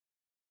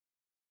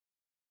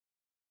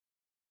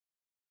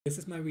This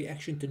is my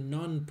reaction to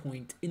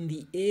Nonpoint in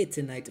the Air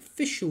Tonight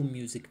official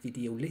music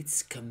video.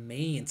 Let's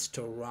commence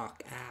to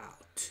rock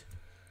out.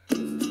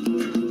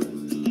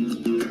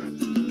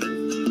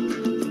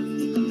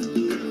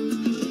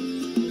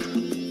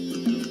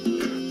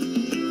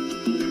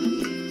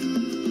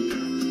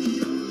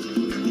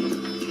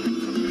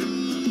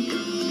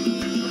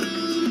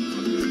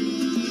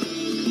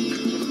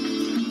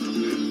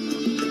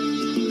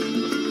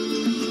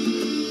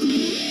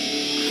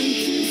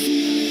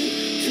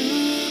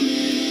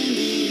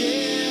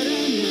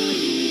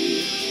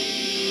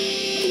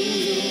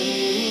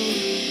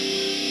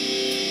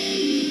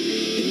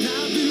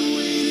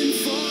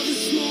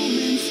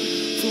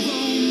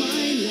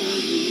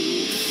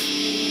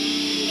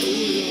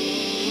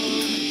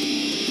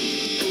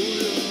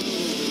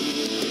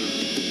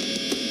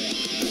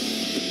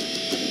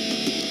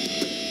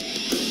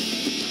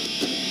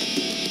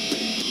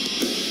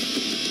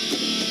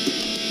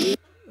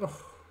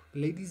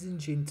 Ladies and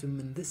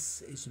gentlemen,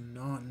 this is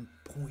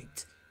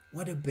Nonpoint.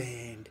 What a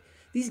band.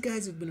 These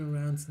guys have been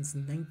around since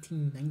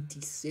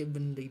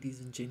 1997, ladies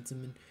and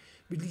gentlemen,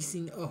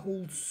 releasing a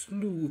whole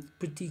slew of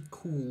pretty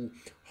cool,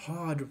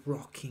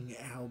 hard-rocking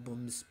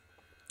albums.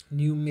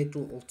 New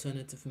metal,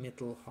 alternative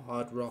metal,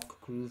 hard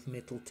rock, groove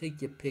metal,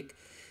 take your pick.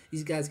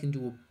 These guys can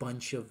do a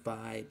bunch of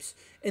vibes,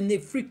 and they're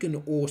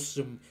freaking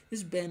awesome.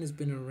 This band has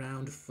been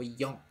around for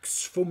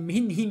yonks, for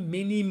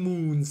many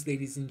moons,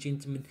 ladies and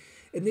gentlemen,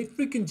 and they're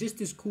freaking just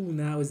as cool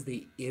now as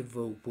they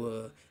ever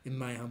were, in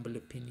my humble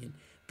opinion.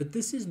 But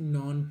this is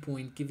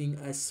Nonpoint giving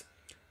us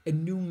a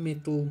new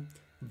metal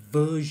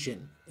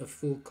version of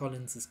Phil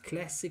Collins'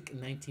 classic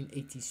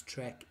 1980s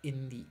track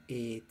In the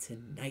Air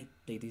Tonight,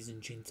 ladies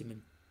and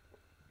gentlemen.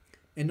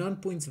 And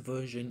Nonpoint's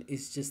version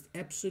is just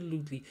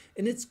absolutely,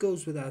 and it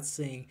goes without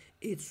saying,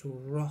 it's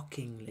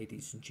rocking,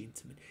 ladies and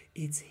gentlemen.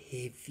 It's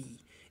heavy.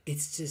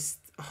 It's just,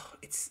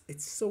 it's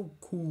so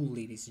cool,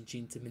 ladies and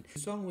gentlemen. The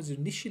song was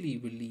initially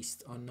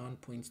released on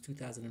Nonpoint's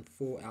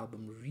 2004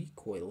 album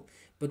Recoil,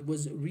 but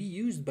was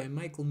reused by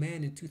Michael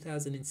Mann in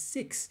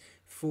 2006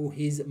 for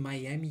his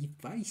Miami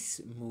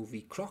Vice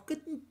movie,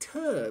 Crockett and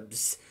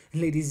Tubbs,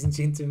 ladies and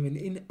gentlemen,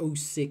 in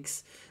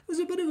 06. It was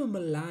a bit of a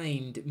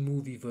maligned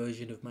movie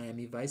version of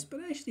Miami Vice, but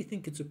I actually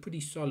think it's a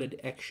pretty solid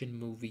action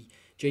movie.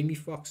 Jamie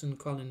Foxx and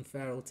Colin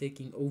Farrell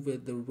taking over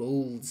the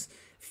roles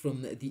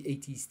from the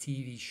 80s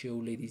TV show,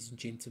 ladies and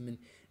gentlemen.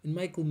 And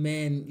Michael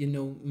Mann, you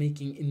know,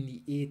 making In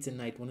the Air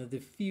Tonight one of the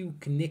few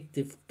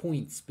connective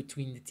points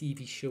between the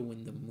TV show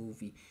and the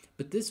movie.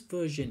 But this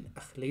version,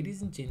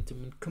 ladies and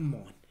gentlemen, come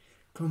on.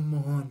 Come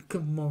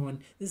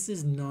on. This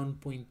is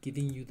Nonpoint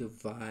giving you the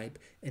vibe,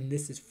 and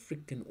this is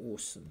freaking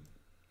awesome.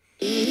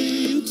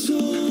 You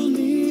told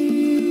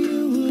me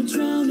you were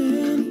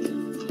drowning.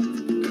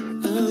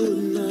 I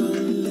would not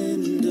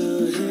lend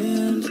a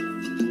hand.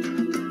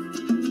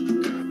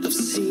 I've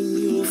seen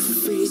your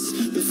face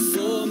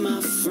before, my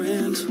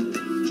friend,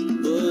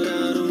 but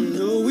I don't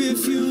know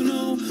if you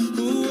know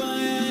who I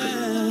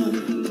am.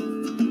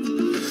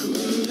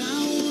 When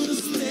I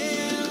was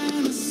there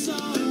and I saw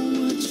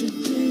what you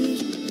did,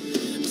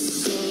 I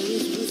saw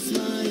it with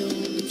my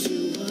own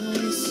two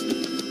eyes.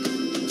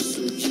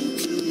 So you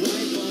can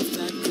wipe off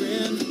that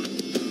grin.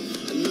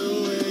 I know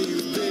where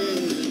you've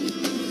been.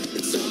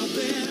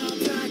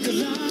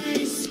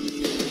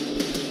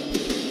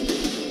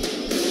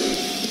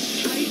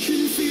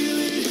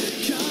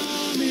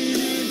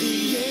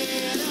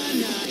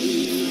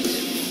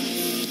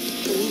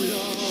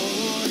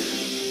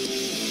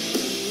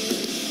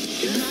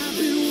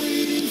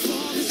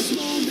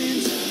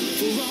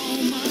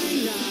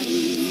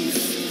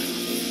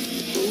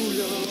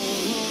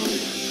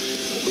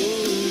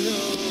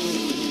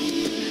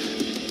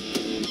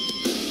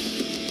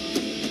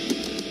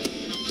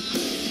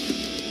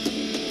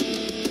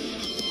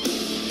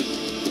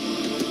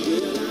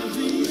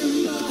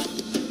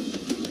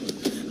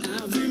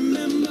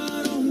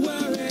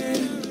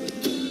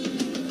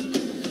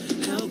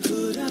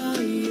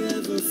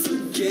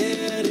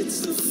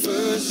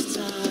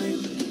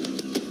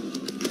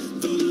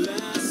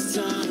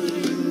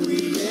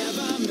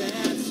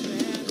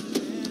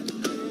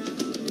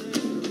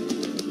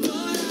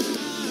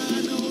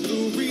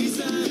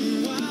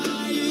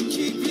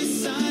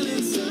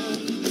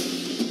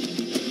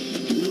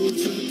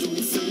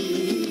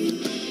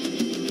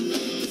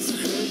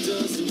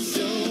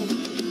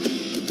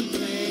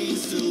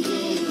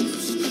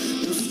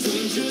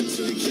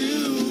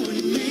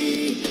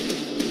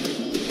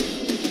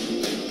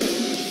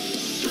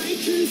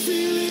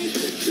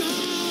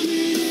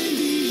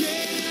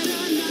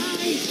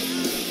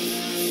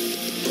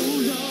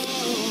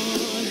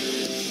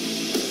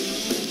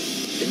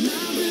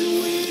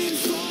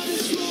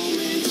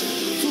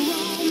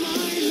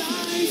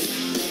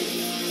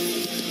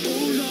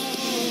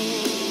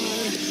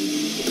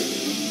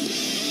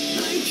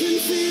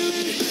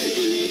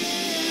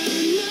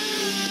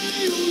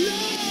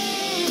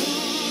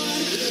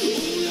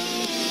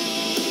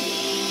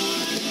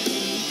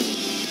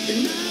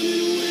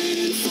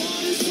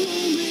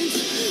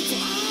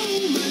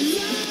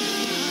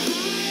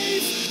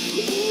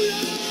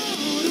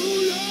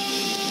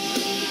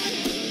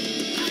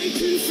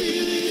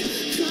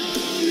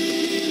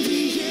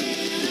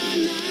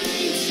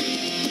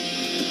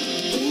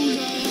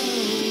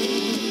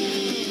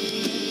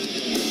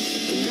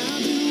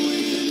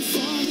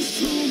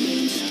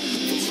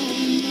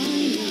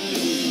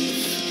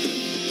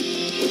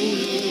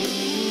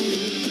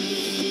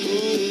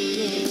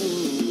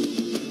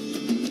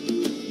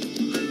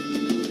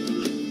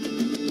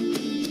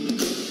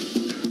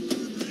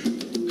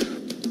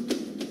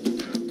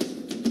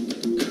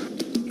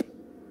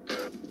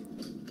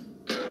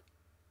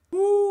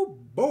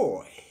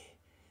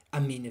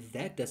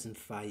 that doesn't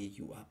fire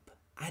you up,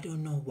 I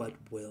don't know what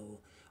will.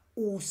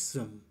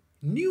 Awesome.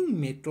 New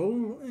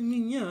metal,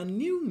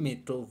 new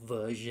metal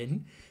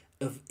version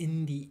of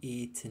In the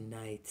Air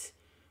Tonight.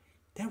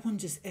 That one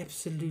just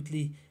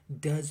absolutely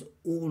does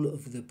all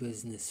of the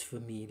business for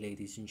me,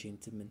 ladies and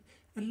gentlemen.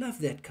 I love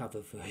that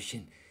cover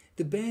version.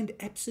 The band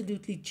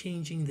absolutely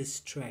changing this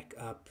track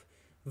up.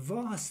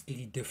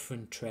 Vastly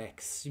different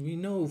tracks. We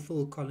know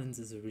Phil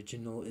Collins'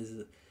 original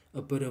is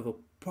a bit of a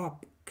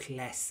pop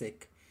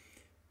classic.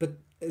 But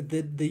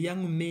the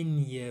young men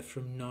here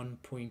from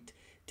Nonpoint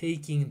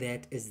taking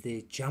that as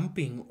their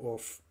jumping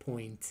off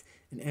point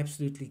and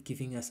absolutely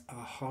giving us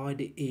a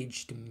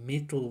hard-edged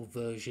metal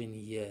version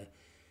here.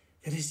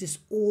 That is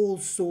just all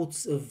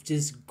sorts of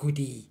just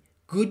goody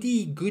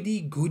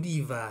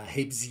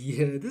vibes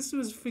here. This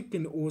was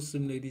freaking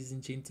awesome, ladies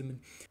and gentlemen.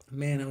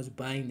 Man, I was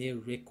buying their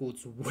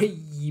records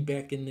way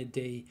back in the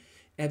day.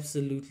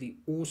 Absolutely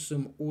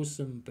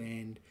awesome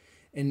band.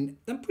 And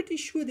I'm pretty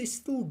sure they're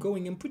still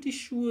going. I'm pretty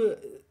sure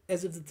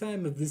as of the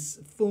time of this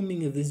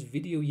filming of this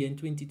video here in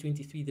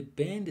 2023, the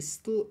band is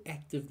still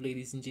active,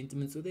 ladies and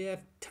gentlemen. So they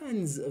have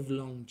tons of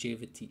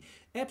longevity.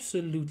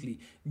 Absolutely.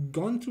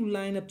 Gone through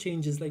lineup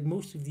changes like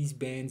most of these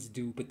bands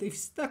do, but they've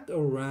stuck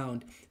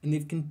around and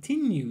they've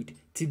continued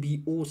to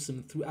be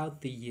awesome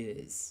throughout the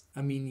years.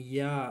 I mean,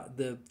 yeah,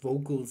 the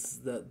vocals,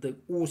 the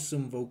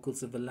awesome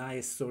vocals of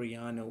Elias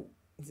Soriano.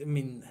 I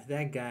mean,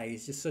 that guy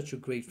is just such a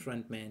great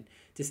frontman,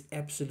 just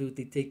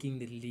absolutely taking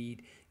the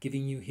lead,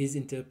 giving you his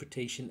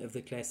interpretation of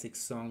the classic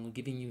song,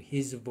 giving you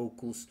his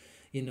vocals,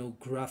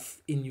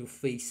 gruff, in your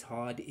face,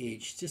 hard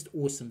edge, just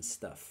awesome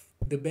stuff.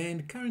 The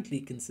band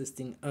currently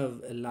consisting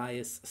of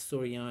Elias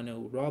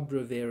Soriano, Rob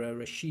Rivera,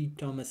 Rashid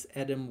Thomas,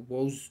 Adam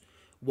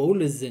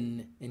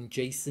Wolozin, and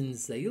Jason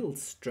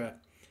Zailstra,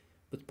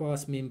 with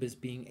past members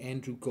being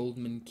Andrew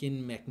Goldman,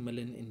 Ken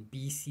Macmillan, and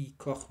BC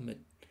Kochmet.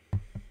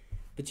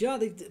 But yeah,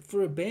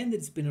 for a band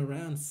that's been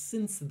around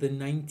since the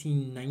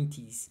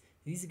 1990s,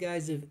 these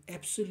guys have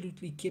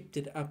absolutely kept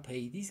it up,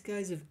 hey? These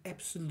guys have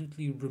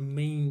absolutely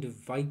remained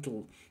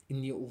vital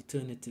in the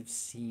alternative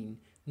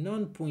scene.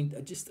 Nonpoint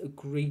are just a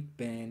great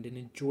band, an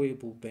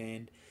enjoyable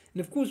band.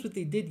 And of course what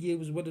they did here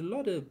was what a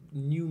lot of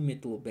new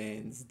metal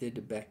bands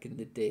did back in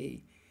the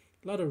day.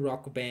 A lot of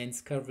rock bands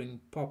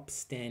covering pop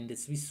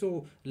standards. We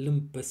saw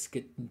Limp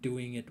Bizkit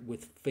doing it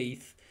with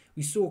Faith.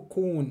 We saw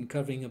Korn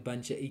covering a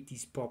bunch of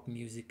 80s pop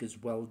music as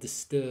well.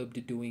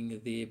 Disturbed doing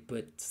their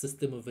bit.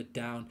 System of a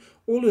Down.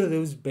 All of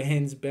those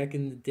bands back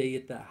in the day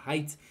at the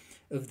height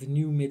of the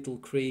new metal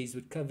craze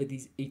would cover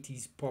these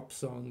 80s pop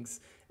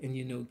songs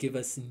and, give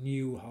us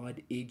new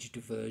hard-edged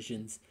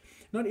versions.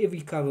 Not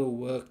every cover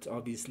worked,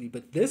 obviously,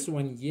 but this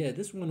one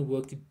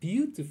worked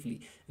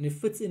beautifully, and it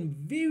fits in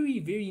very,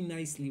 very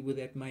nicely with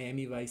that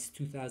Miami Vice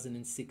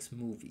 2006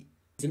 movie.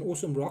 It's an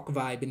awesome rock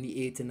vibe in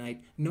the air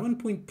tonight.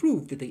 Nonpoint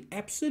proved that they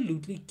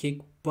absolutely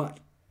kick butt.